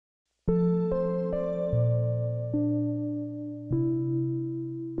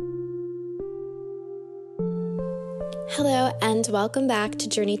Hello, and welcome back to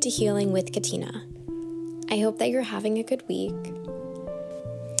Journey to Healing with Katina. I hope that you're having a good week.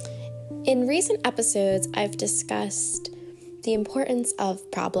 In recent episodes, I've discussed the importance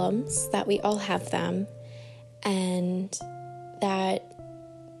of problems, that we all have them, and that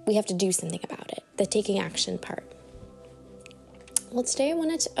we have to do something about it, the taking action part. Well, today I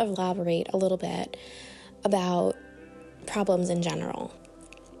wanted to elaborate a little bit about problems in general.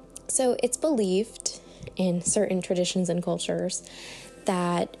 So it's believed in certain traditions and cultures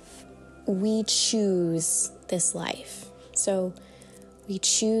that we choose this life. So we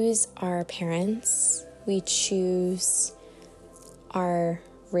choose our parents, we choose our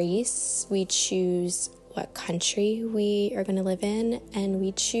race, we choose what country we are going to live in, and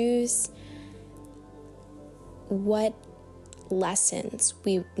we choose what lessons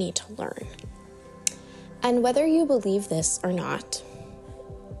we need to learn. And whether you believe this or not,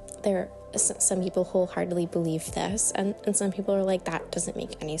 some people wholeheartedly believe this, and some people are like, that doesn't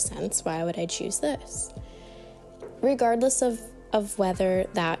make any sense. Why would I choose this? Regardless of whether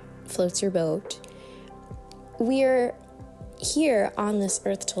that floats your boat, we're here on this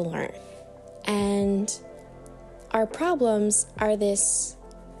earth to learn. And our problems are this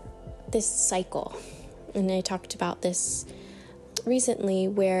cycle. And I talked about this recently,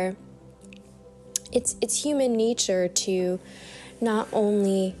 where it's human nature to not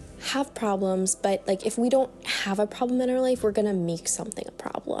only have problems, but like if we don't have a problem in our life, we're gonna make something a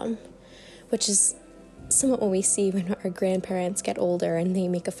problem, which is somewhat what we see when our grandparents get older and they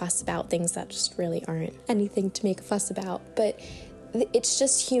make a fuss about things that just really aren't anything to make a fuss about. But it's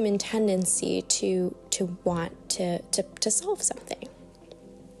just human tendency to want to solve something.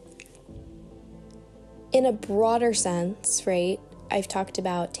 In a broader sense, right, I've talked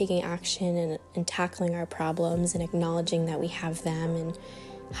about taking action and tackling our problems and acknowledging that we have them and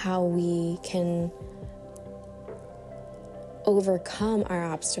how we can overcome our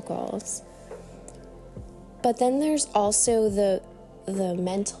obstacles. But then there's also the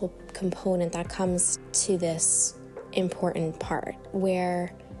mental component that comes to this important part,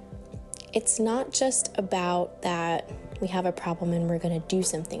 where it's not just about that we have a problem and we're going to do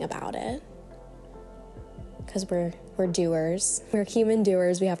something about it, because we're doers. We're human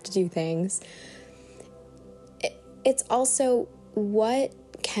doers. We have to do things. It's also, what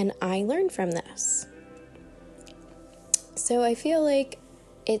can I learn from this? So I feel like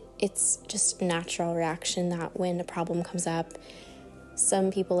it's just a natural reaction that when a problem comes up,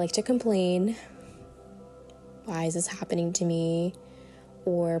 some people like to complain. Why is this happening to me?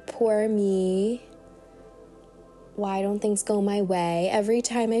 Or poor me. Why don't things go my way? Every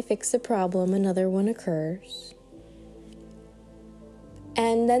time I fix a problem, another one occurs.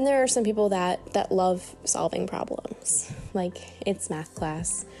 And then there are some people that love solving problems. Like, it's math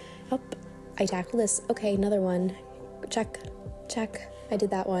class. Oh, I tackled this. Okay, another one. Check. I did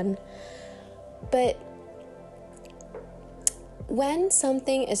that one. But when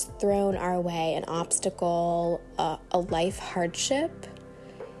something is thrown our way, an obstacle, a life hardship,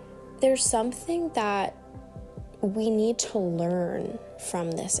 there's something that we need to learn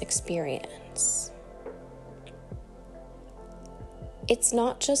from this experience. It's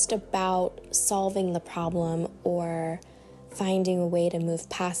not just about solving the problem or finding a way to move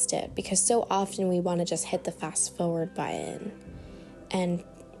past it, because so often we want to just hit the fast forward button and,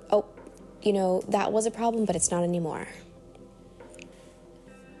 that was a problem, but it's not anymore.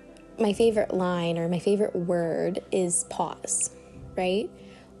 My favorite line or my favorite word is pause, right?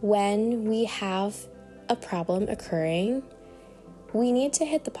 When we have a problem occurring, we need to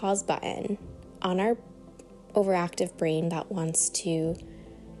hit the pause button on our overactive brain that wants to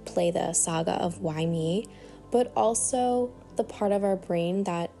play the saga of why me, but also the part of our brain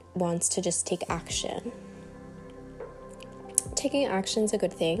that wants to just take action. Taking action is a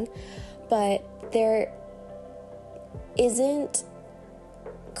good thing, but there isn't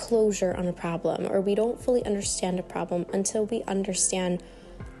closure on a problem, or we don't fully understand a problem until we understand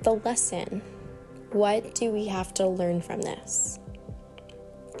the lesson. What do we have to learn from this?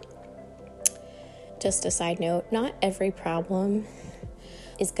 Just a side note, not every problem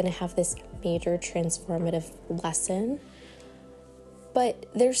is going to have this major transformative lesson, but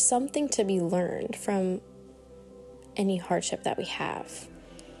there's something to be learned from any hardship that we have.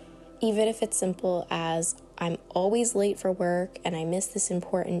 Even if it's simple as, I'm always late for work and I miss this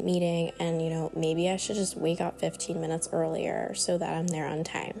important meeting, and maybe I should just wake up 15 minutes earlier so that I'm there on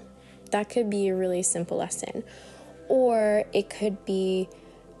time. That could be a really simple lesson. Or it could be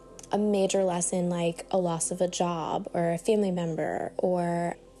a major lesson, like a loss of a job or a family member,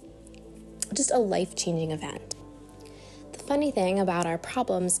 or just a life-changing event. The funny thing about our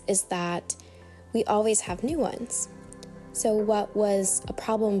problems is that we always have new ones. So what was a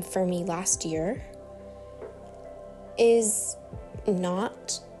problem for me last year is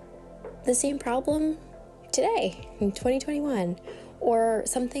not the same problem today in 2021, or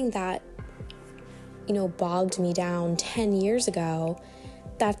something that, bogged me down 10 years ago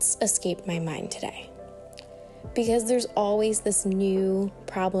that's escaped my mind today. Because there's always this new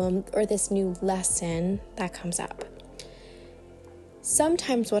problem or this new lesson that comes up.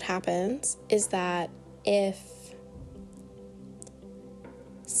 Sometimes what happens is that if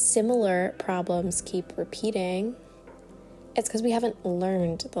similar problems keep repeating, it's because we haven't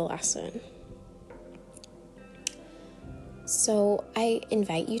learned the lesson. So I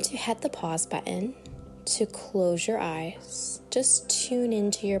invite you to hit the pause button, to close your eyes, just tune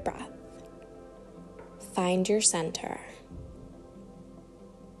into your breath. Find your center.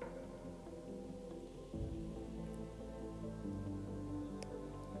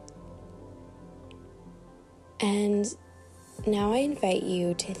 And now I invite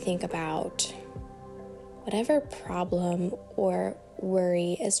you to think about whatever problem or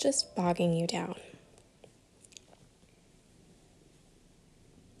worry is just bogging you down.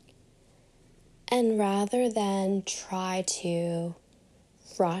 And rather than try to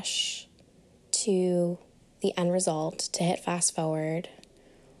rush to the end result, to hit fast forward,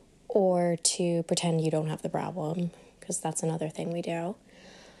 or to pretend you don't have the problem, because that's another thing we do,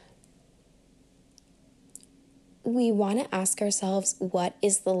 we want to ask ourselves, what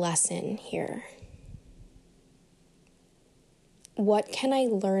is the lesson here? What can I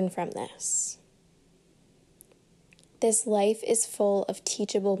learn from this? This life is full of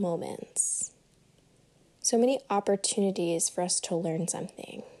teachable moments. So many opportunities for us to learn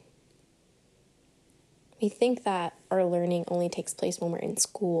something. We think that our learning only takes place when we're in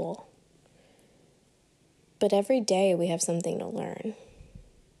school. But every day we have something to learn.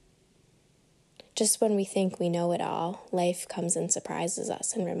 Just when we think we know it all, life comes and surprises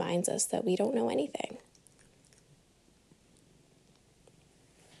us and reminds us that we don't know anything.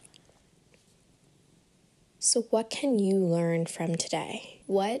 So what can you learn from today?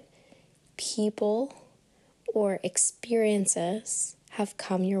 What people or experiences have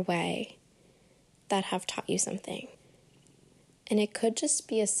come your way that have taught you something? And it could just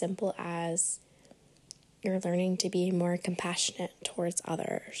be as simple as you're learning to be more compassionate towards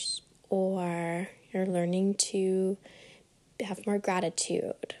others, or you're learning to have more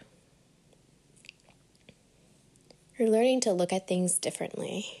gratitude. You're learning to look at things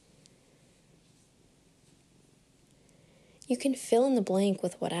differently. You can fill in the blank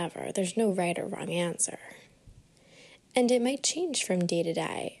with whatever. There's no right or wrong answer. And it might change from day to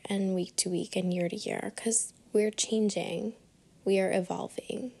day and week to week and year to year, because we're changing. We are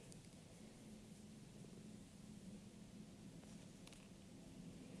evolving.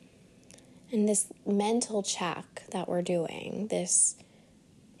 And this mental check that we're doing, this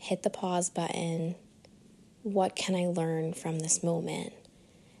hit the pause button, what can I learn from this moment?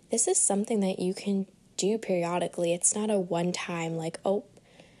 This is something that you can do periodically. It's not a one-time like, oh,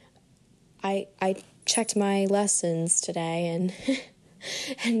 I checked my lessons today and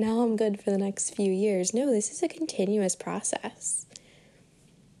and now I'm good for the next few years. No, this is a continuous process.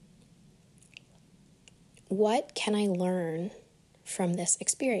 What can I learn from this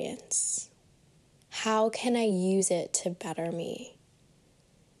experience? How can I use it to better me?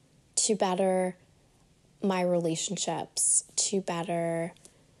 To better my relationships, to better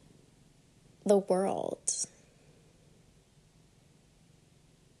the world?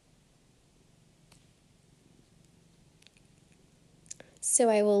 So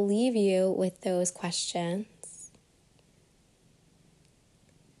I will leave you with those questions.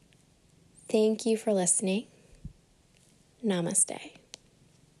 Thank you for listening. Namaste.